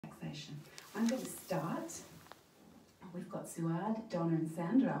relaxation. I'm going to start. We've got Stuart, Donna and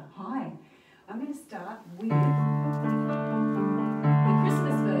Sandra. Hi. I'm going to start with the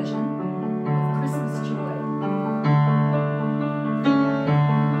Christmas version of Christmas Joy.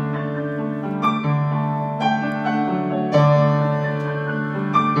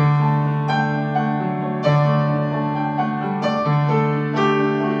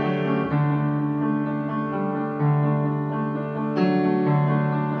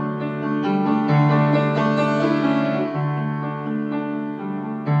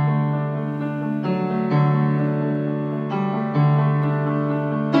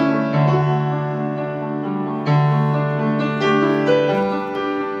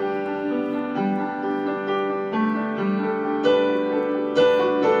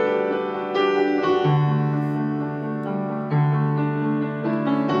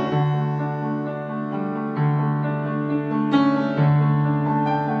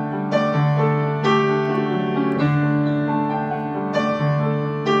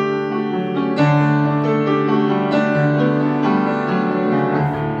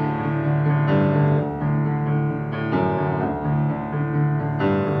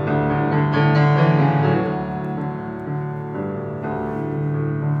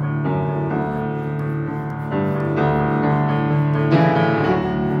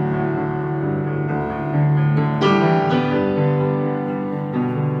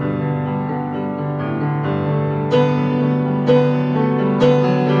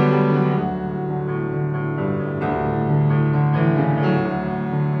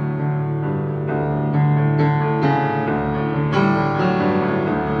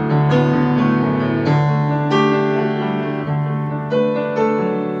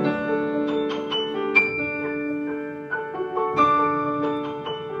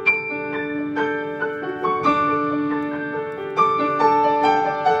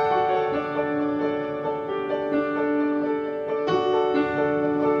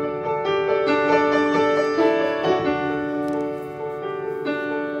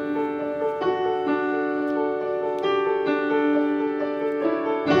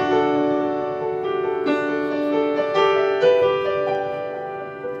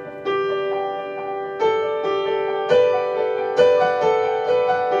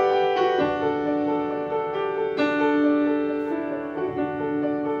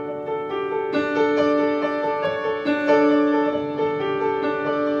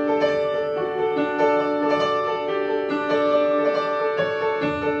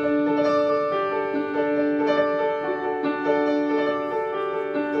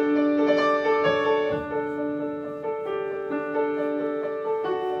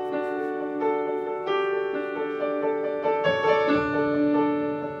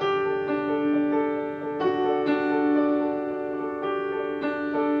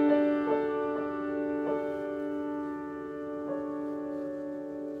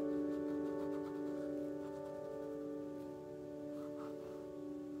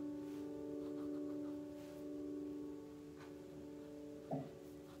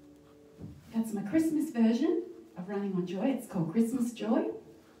 That's my Christmas version of Running on Joy. It's called Christmas Joy.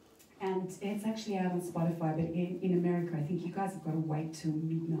 And it's actually out on Spotify, but in America, I think you guys have got to wait till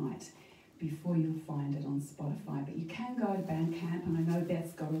midnight before you'll find it on Spotify. But you can go to Bandcamp, and I know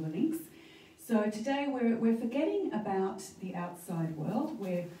Beth's got all the links. So today we're forgetting about the outside world.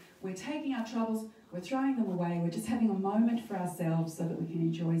 We're taking our troubles, we're throwing them away, we're just having a moment for ourselves so that we can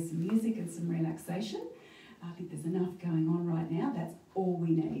enjoy some music and some relaxation. I think there's enough going on right now. That's all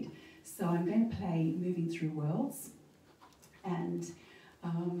we need. So I'm going to play Moving Through Worlds, and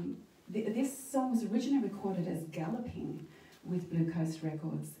this song was originally recorded as Galloping with Blue Coast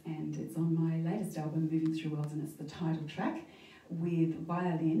Records, and it's on my latest album, Moving Through Worlds, and it's the title track with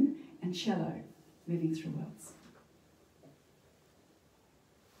violin and cello, Moving Through Worlds.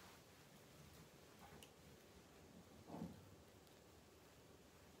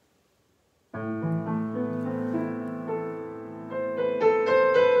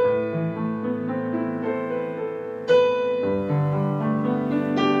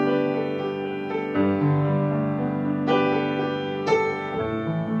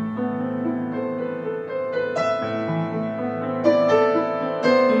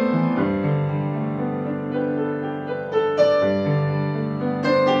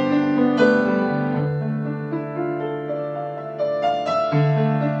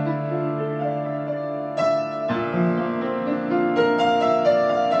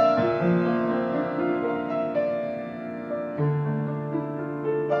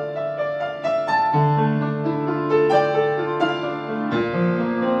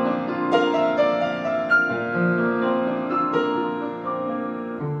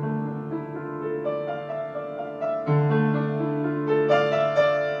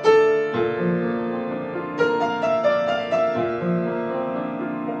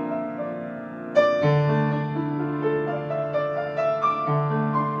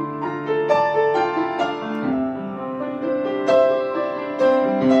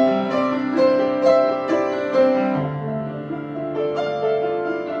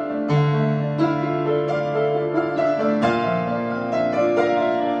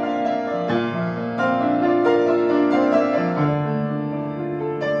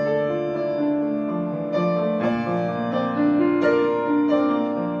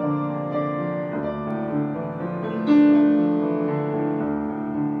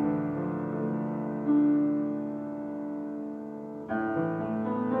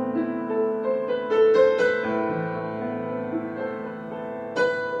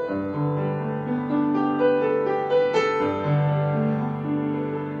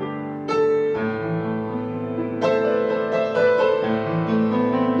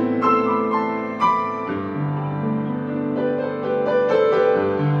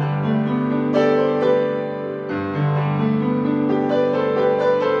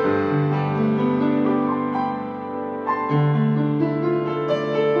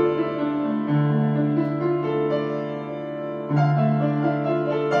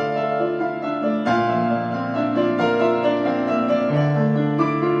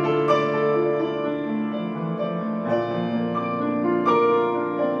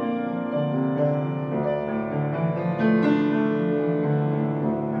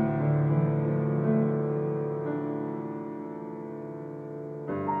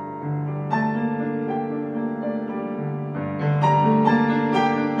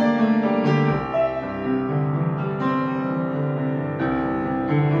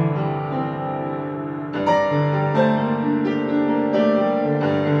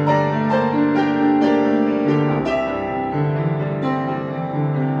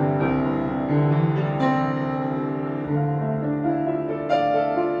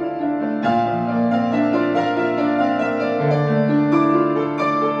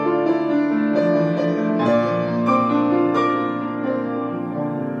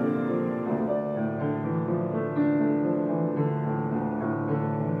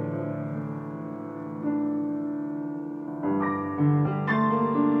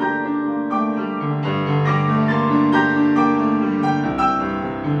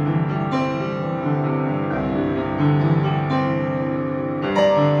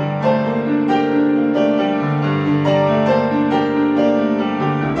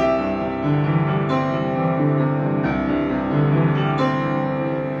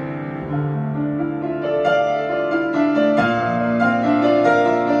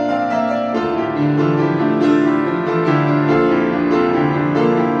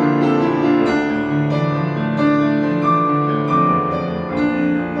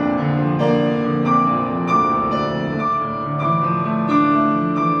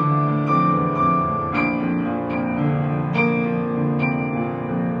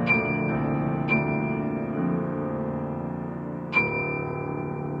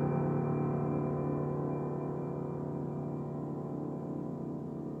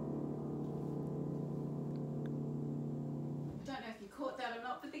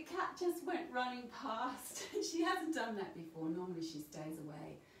 but the cat just went running past. She hasn't done that before. Normally she stays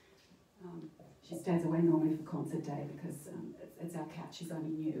away. She stays away normally for concert day because it's our cat. She's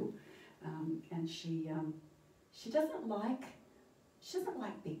only new, and she doesn't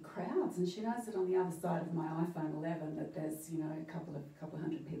like big crowds. And she knows that on the other side of my iPhone 11 that there's a couple of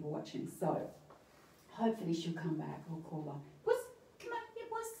hundred people watching. So hopefully she'll come back. I'll call her. Puss, come on, yeah,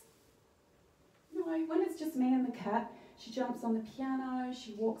 puss. No, when it's just me and the cat, she jumps on the piano.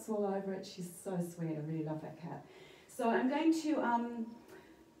 She walks all over it. She's so sweet. I really love that cat. So I'm going to.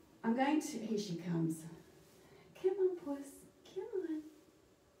 Here she comes. Come on, puss. Come on.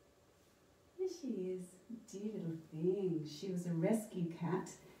 Here she is. Dear little thing. She was a rescue cat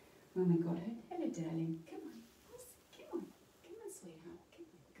when we got her. Hello, darling. Come on, puss. Come on. Come on, sweetheart. Come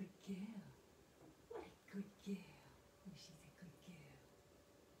on. Good girl. What a good girl. Oh, she's a good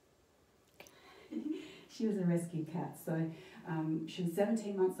girl. She was a rescue cat. So she was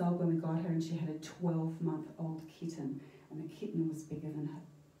 17 months old when we got her, and she had a 12-month-old kitten. And the kitten was bigger than her.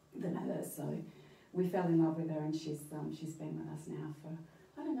 So we fell in love with her, and she's been with us now for,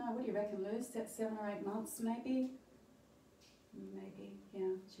 I don't know, what do you reckon, Lou? 7 or 8 months, maybe? Maybe,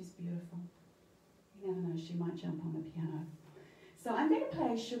 yeah, she's beautiful. You never know, she might jump on the piano. So I'm going to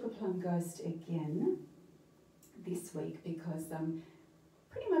play Sugar Plum Ghost again this week because,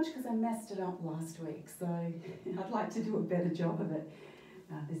 pretty much because I messed it up last week, so I'd like to do a better job of it.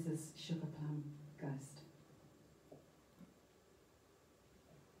 This is Sugar Plum Ghost.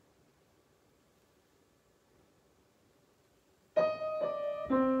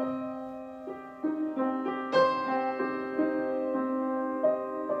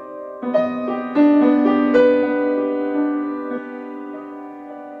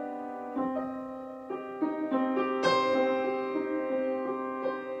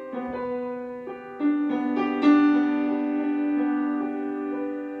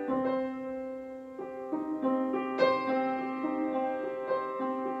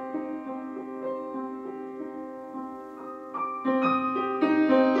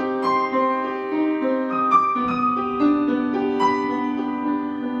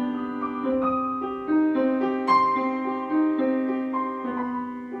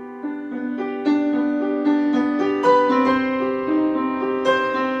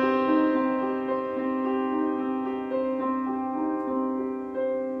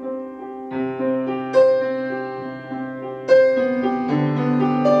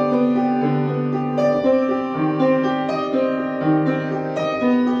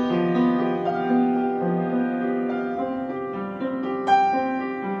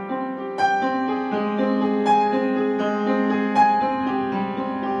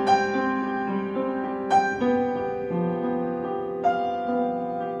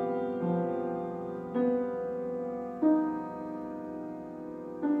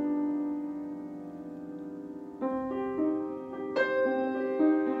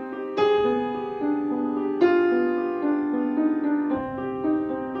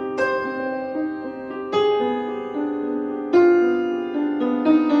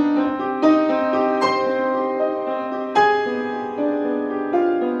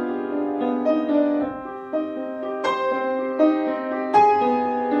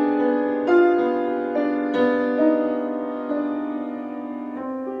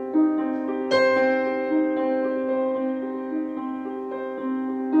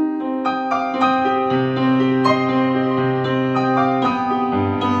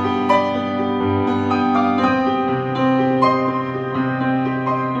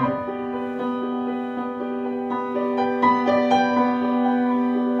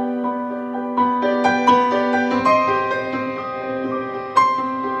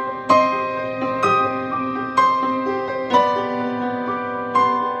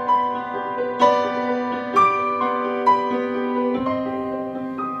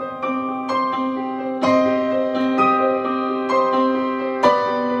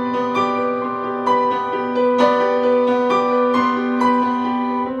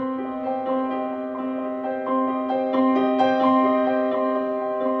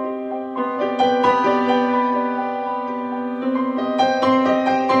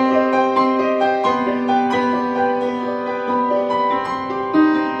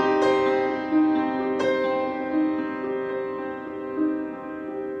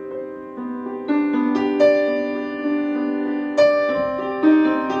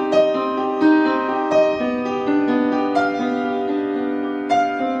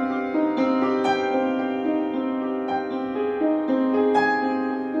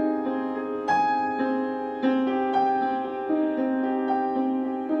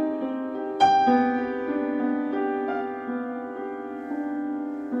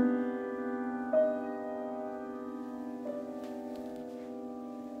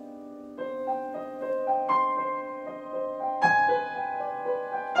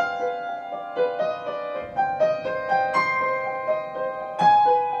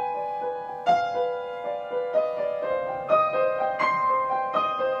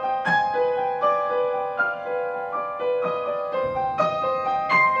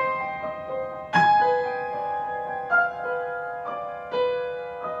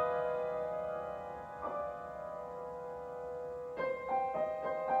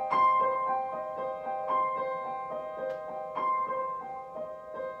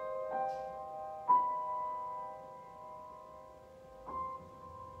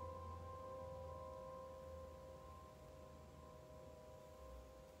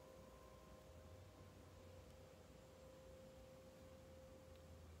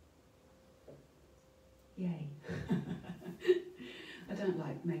 Yay. I don't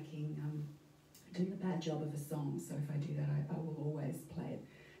like doing the bad job of a song, so if I do that, I will always play it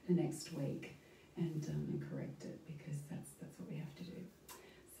the next week and correct it, because that's what we have to do.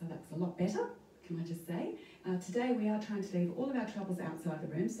 So that's a lot better, can I just say. Today we are trying to leave all of our troubles outside the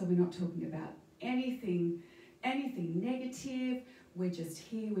room, so we're not talking about anything negative. We're just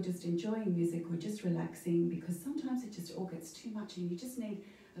here, we're just enjoying music, we're just relaxing, because sometimes it just all gets too much and you just need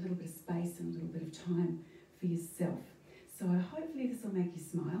a little bit of space and a little bit of time for yourself. So hopefully this will make you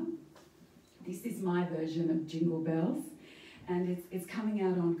smile. This is my version of Jingle Bells, and it's coming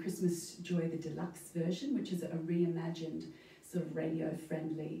out on Christmas Joy, the deluxe version, which is a reimagined sort of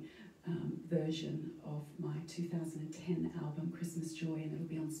radio-friendly version of my 2010 album Christmas Joy, and it'll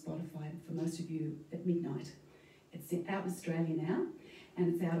be on Spotify for most of you at midnight. It's out in Australia now,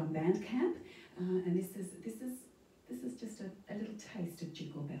 and it's out on Bandcamp, and this is just a little taste of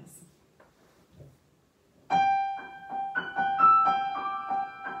Jingle Bells.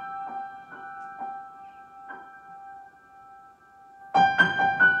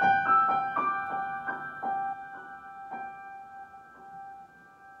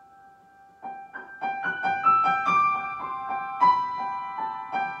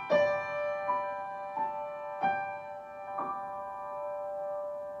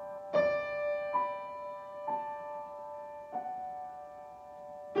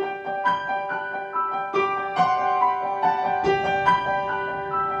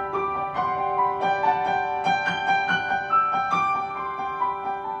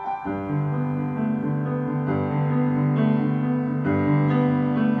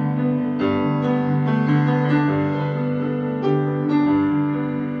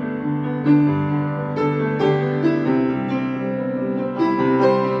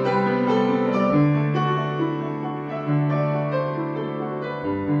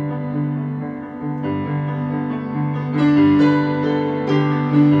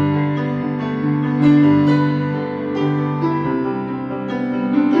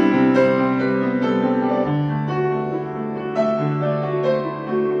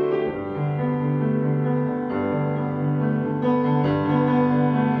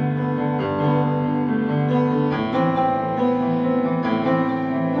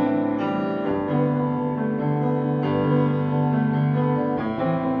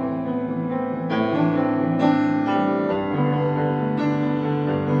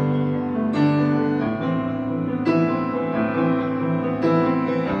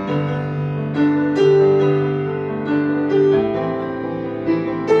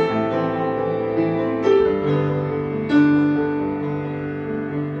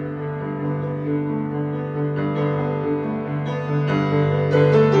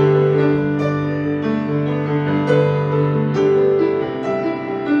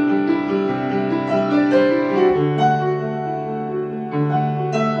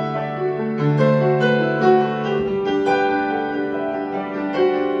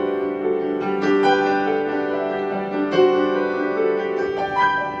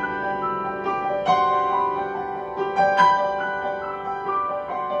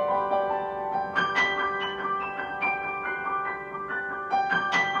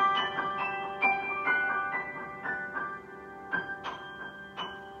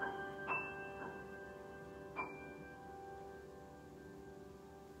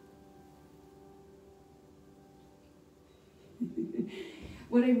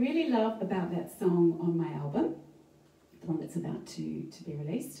 What I really love about that song on my album, the one that's about to be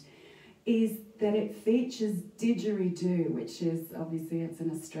released, is that it features didgeridoo, which is obviously it's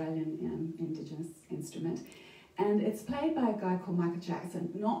an Australian Indigenous instrument, and it's played by a guy called Michael Jackson,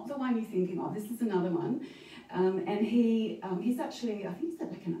 not the one you're thinking of. This is another one, and he's actually, I think he's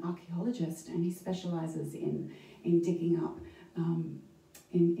like an archaeologist, and he specialises in digging up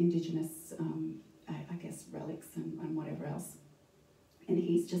Indigenous, I guess, relics and whatever else. And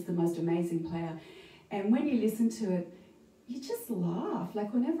he's just the most amazing player. And when you listen to it, you just laugh.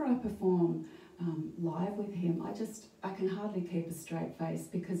 Like whenever I perform live with him, I can hardly keep a straight face,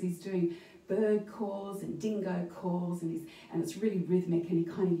 because he's doing bird calls and dingo calls, and it's really rhythmic, and he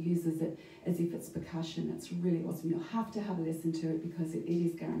kind of uses it as if it's percussion. It's really awesome. You'll have to have a listen to it, because it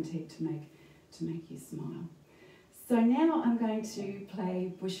is guaranteed to make you smile. So now I'm going to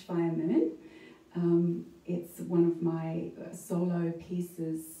play Bushfire Moon. It's one of my solo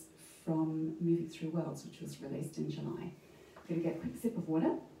pieces from Moving Through Worlds, which was released in July. I'm going to get a quick sip of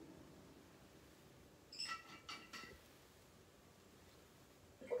water.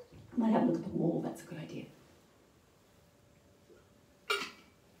 I might have a look at the wall, that's a good idea.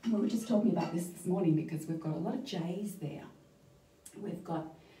 And we were just talking about this morning, because we've got a lot of J's there. We've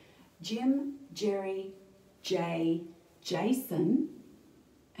got Jim, Jerry, Jay, Jason,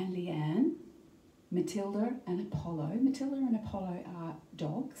 and Leanne, Matilda and Apollo. Matilda and Apollo are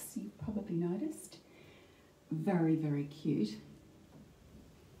dogs, you've probably noticed. Very, very cute.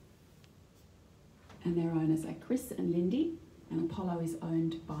 And their owners are Chris and Lindy, and Apollo is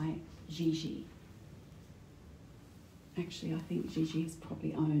owned by Gigi. Actually, I think Gigi is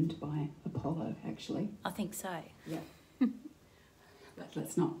probably owned by Apollo, actually. I think so. Yeah. But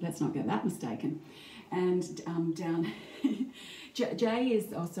let's not get that mistaken. And down, Jay is,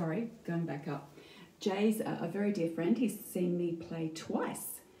 going back up. Jay's a very dear friend. He's seen me play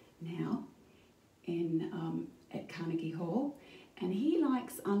twice now at Carnegie Hall. And he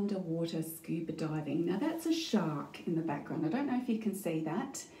likes underwater scuba diving. Now that's a shark in the background. I don't know if you can see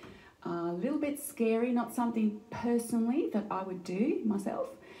that. A little bit scary, not something personally that I would do myself.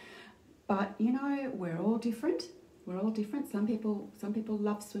 But you know, we're all different. We're all different. Some people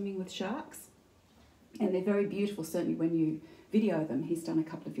love swimming with sharks. And they're very beautiful, certainly when you video them. He's done a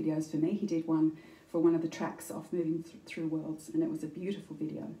couple of videos for me. He did one for one of the tracks off Moving Through Worlds, and it was a beautiful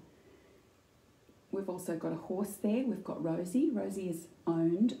video. We've also got a horse there. We've got Rosie. Rosie is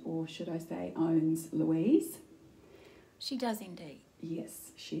owned, or should I say owns, Louise. She does indeed.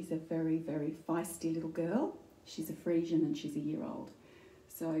 Yes, she's a very, very feisty little girl. She's a Frisian and she's a year old.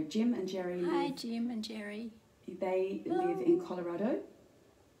 So Jim and Jerry Hi, Jim and Jerry. They live in Colorado.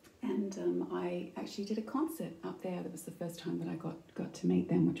 And I actually did a concert up there. That was the first time that I got to meet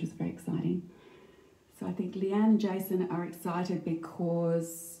them, which was very exciting. So I think Leanne and Jason are excited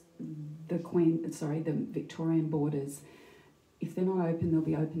because the Victorian borders, if they're not open, they'll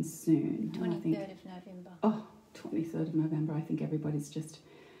be open soon. 23rd of November. Oh, 23rd of November. I think everybody's just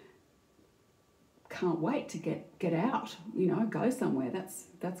can't wait to get out, go somewhere.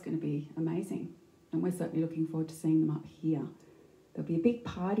 That's going to be amazing. And we're certainly looking forward to seeing them up here. There'll be a big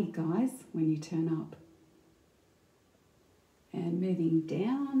party, guys, when you turn up. And moving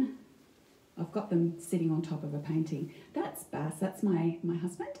down, I've got them sitting on top of a painting. That's Bass, that's my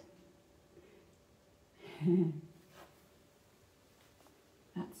husband.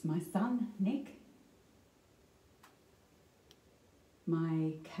 That's my son, Nick.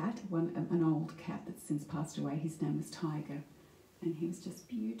 My cat, an old cat that's since passed away, his name was Tiger. And he was just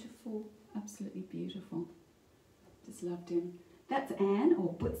beautiful, absolutely beautiful. Just loved him. That's Anne,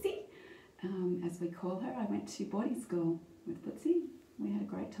 or Bootsy, as we call her. I went to boarding school with Bootsy. We had a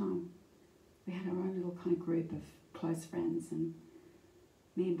great time. We had our own little kind of group of close friends, and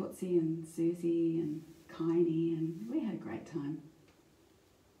me and Bootsy and Susie and Kiney, and we had a great time.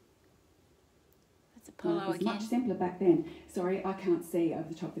 That's Apollo it was again. Much simpler back then. Sorry, I can't see over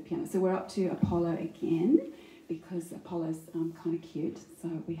the top of the piano. So we're up to Apollo again, because Apollo's kind of cute,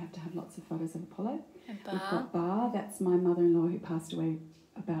 so we have to have lots of photos of Apollo. And Bar. We've got Bar, that's my mother-in-law who passed away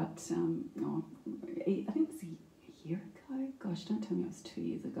about, I think it was a year ago. Gosh, don't tell me it was 2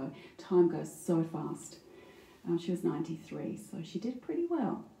 years ago. Time goes so fast. She was 93, so she did pretty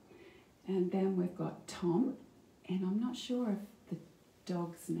well. And then we've got Tom, and I'm not sure of the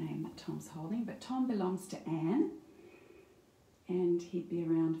dog's name that Tom's holding, but Tom belongs to Anne, and he'd be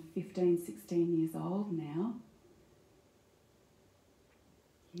around 15, 16 years old now.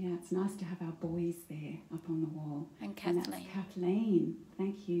 Yeah, it's nice to have our boys there up on the wall. And Kathleen. And that's Kathleen.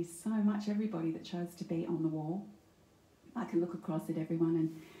 Thank you so much, everybody that chose to be on the wall. I can look across at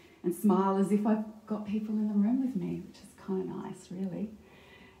everyone and smile as if I've got people in the room with me, which is kind of nice, really.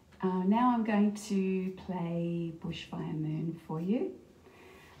 Now I'm going to play Bushfire Moon for you.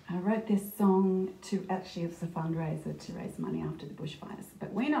 I wrote this song it was a fundraiser to raise money after the bushfires.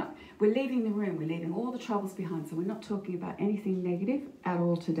 But we're leaving the room, we're leaving all the troubles behind, so we're not talking about anything negative at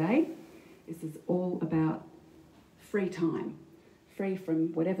all today. This is all about free time, free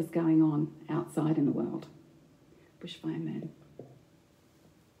from whatever's going on outside in the world. Bushfire Moon.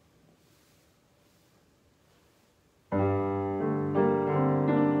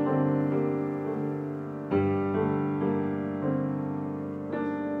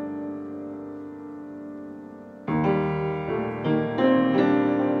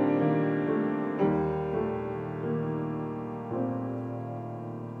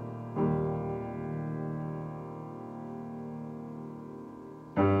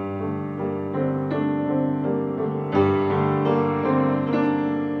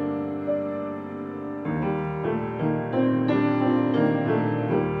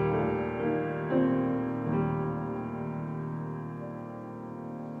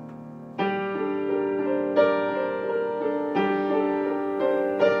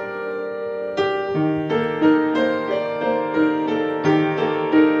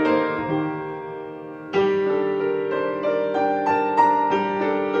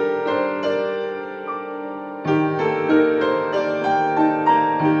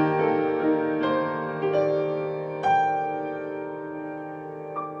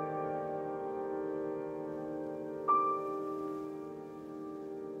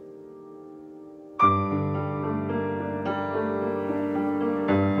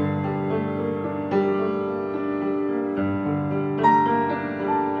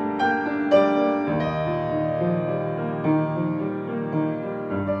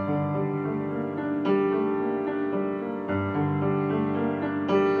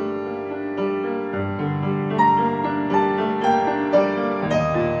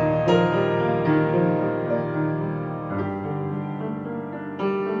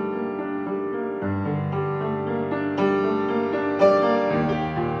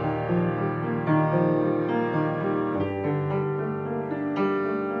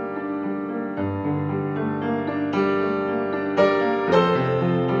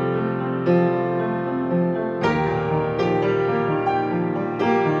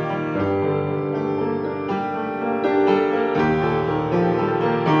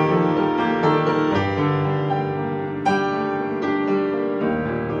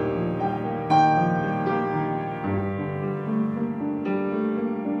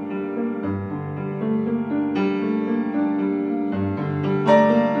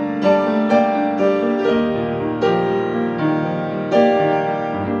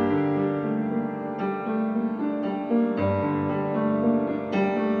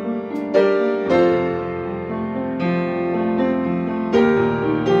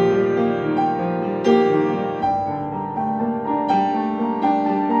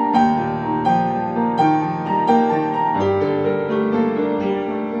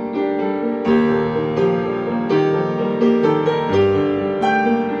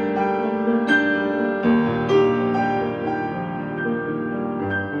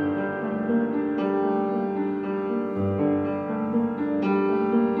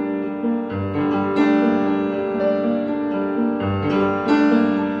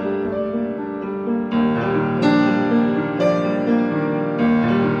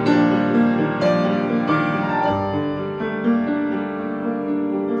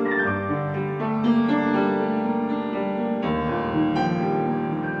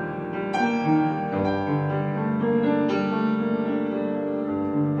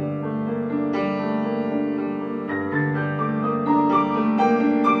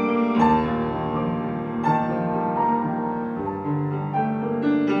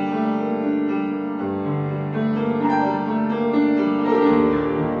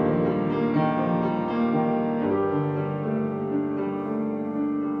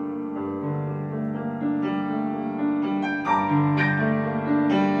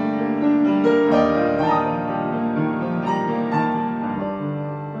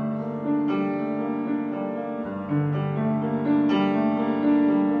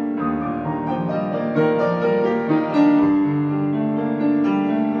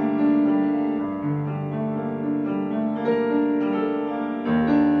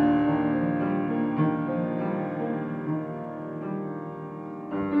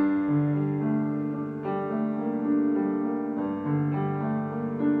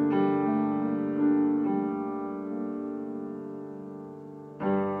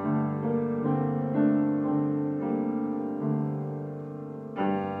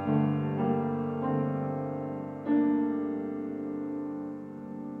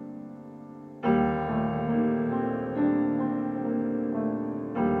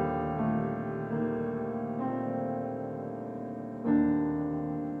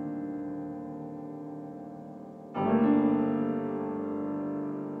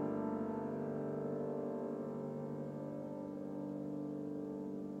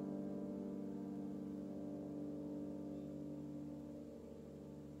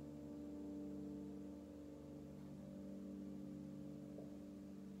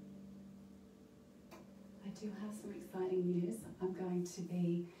 do have some exciting news. I'm going to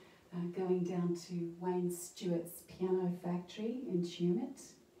be going down to Wayne Stuart's piano factory in Huon,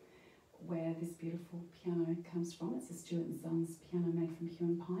 where this beautiful piano comes from. It's a Stuart & Sons piano made from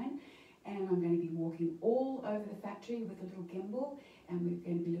Huon pine. And I'm going to be walking all over the factory with a little gimbal, and we're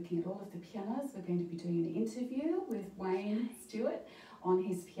going to be looking at all of the pianos. We're going to be doing an interview with Wayne Stuart on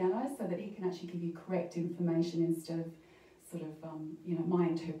his piano so that he can actually give you correct information instead of sort of, my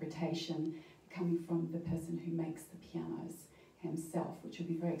interpretation coming from the person who makes the pianos himself, which will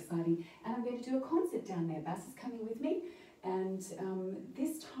be very exciting. And I'm going to do a concert down there. Bass is coming with me. And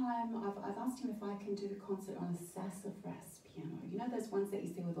this time I've asked him if I can do the concert on a sassafras piano. You know those ones that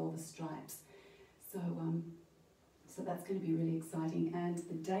you see with all the stripes? So that's going to be really exciting. And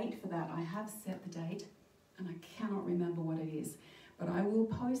the date for that, I have set the date, and I cannot remember what it is, but I will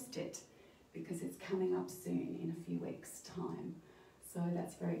post it because it's coming up soon in a few weeks' time. So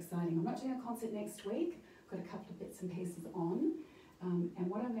that's very exciting. I'm not doing a concert next week. I've got a couple of bits and pieces on. And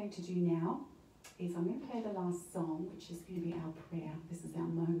what I'm going to do now is I'm going to play the last song, which is going to be our prayer. This is our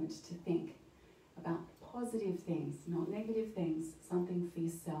moment to think about positive things, not negative things, something for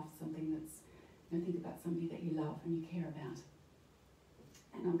yourself, something that's, think about somebody that you love and you care about.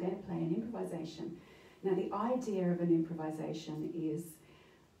 And I'm going to play an improvisation. Now, the idea of an improvisation is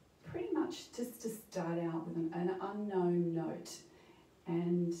pretty much just to start out with an unknown note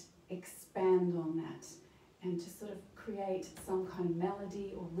and expand on that and to sort of create some kind of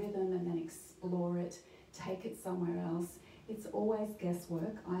melody or rhythm and then explore it, take it somewhere else. It's always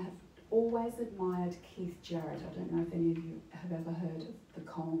guesswork. I have always admired Keith Jarrett. I don't know if any of you have ever heard of the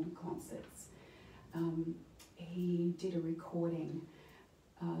Colne concerts. He did a recording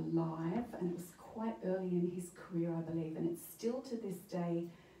live, and it was quite early in his career, I believe, and it's still to this day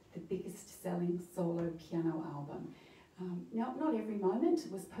the biggest selling solo piano album. Now, not every moment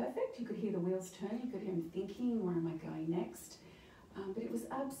was perfect. You could hear the wheels turning, you could hear him thinking, where am I going next? But it was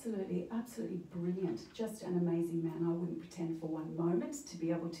absolutely, absolutely brilliant. Just an amazing man. I wouldn't pretend for one moment to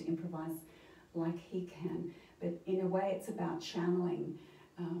be able to improvise like he can. But in a way, it's about channeling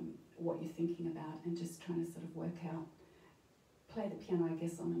what you're thinking about and just trying to sort of work out, play the piano, I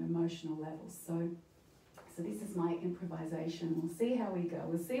guess, on an emotional level. So this is my improvisation. We'll see how we go.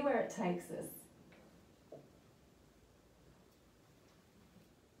 We'll see where it takes us.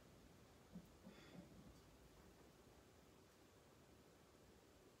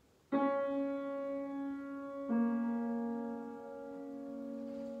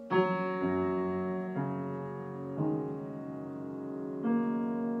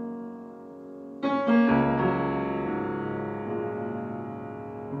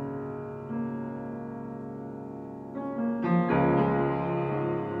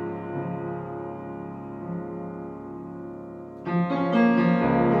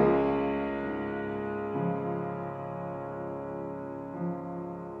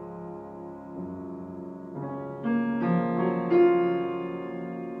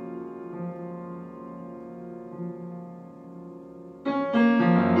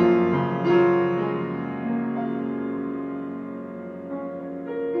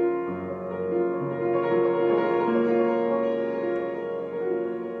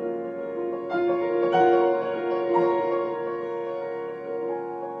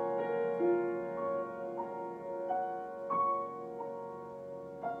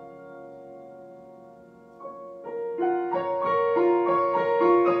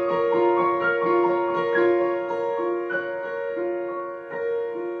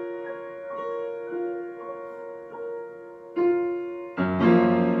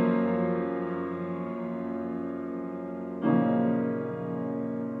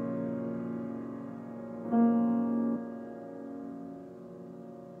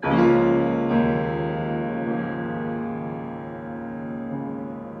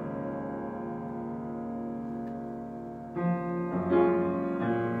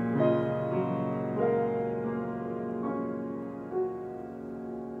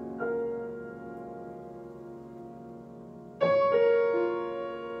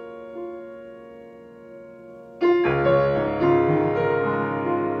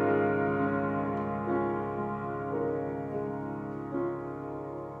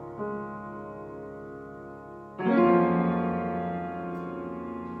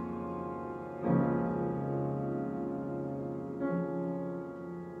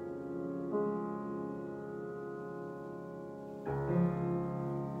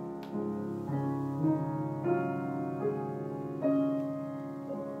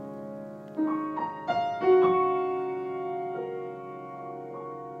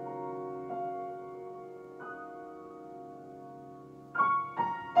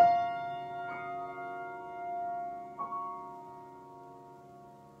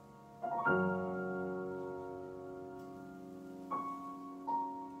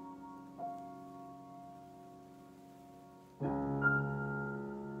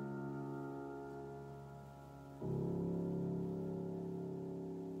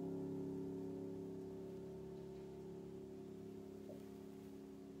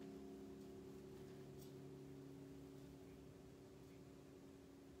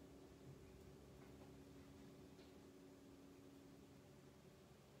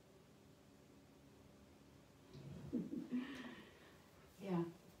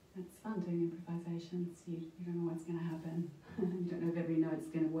 fun doing improvisations. You don't know what's going to happen. You don't know if every note's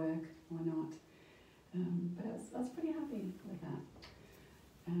going to work or not. But I was pretty happy with that.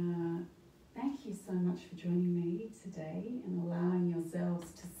 Thank you so much for joining me today and allowing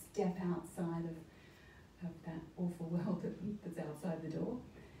yourselves to step outside of that awful world that's outside the door.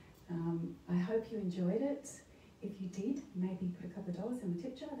 I hope you enjoyed it. If you did, maybe put a couple of dollars in the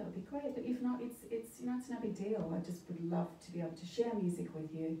tip jar, that would be great. But if not, it's no big deal. I just would love to be able to share music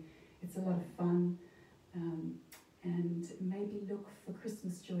with you. It's a lot of fun. And maybe look for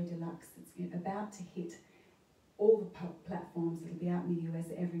Christmas Joy Deluxe. It's about to hit all the platforms. It'll be out in the US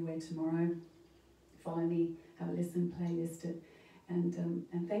everywhere tomorrow. Follow me, have a listen, playlist it.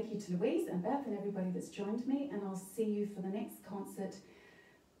 And thank you to Louise and Beth and everybody that's joined me. And I'll see you for the next concert.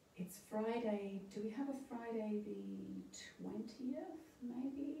 It's Friday. Do we have a Friday the 20th,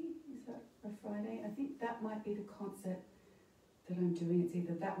 maybe? Is that a Friday? I think that might be the concert that I'm doing. It's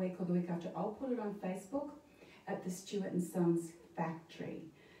either that week or the week after. I'll put it on Facebook at the Stuart and Sons factory.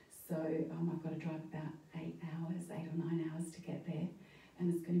 So I've got to drive about 8 or 9 hours to get there.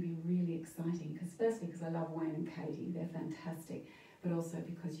 And it's going to be really exciting because firstly, because I love Wayne and Katie, they're fantastic, but also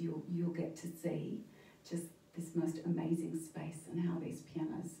because you'll get to see just this most amazing space and how these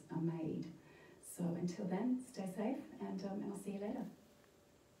pianos are made. So until then, stay safe and I'll see you later.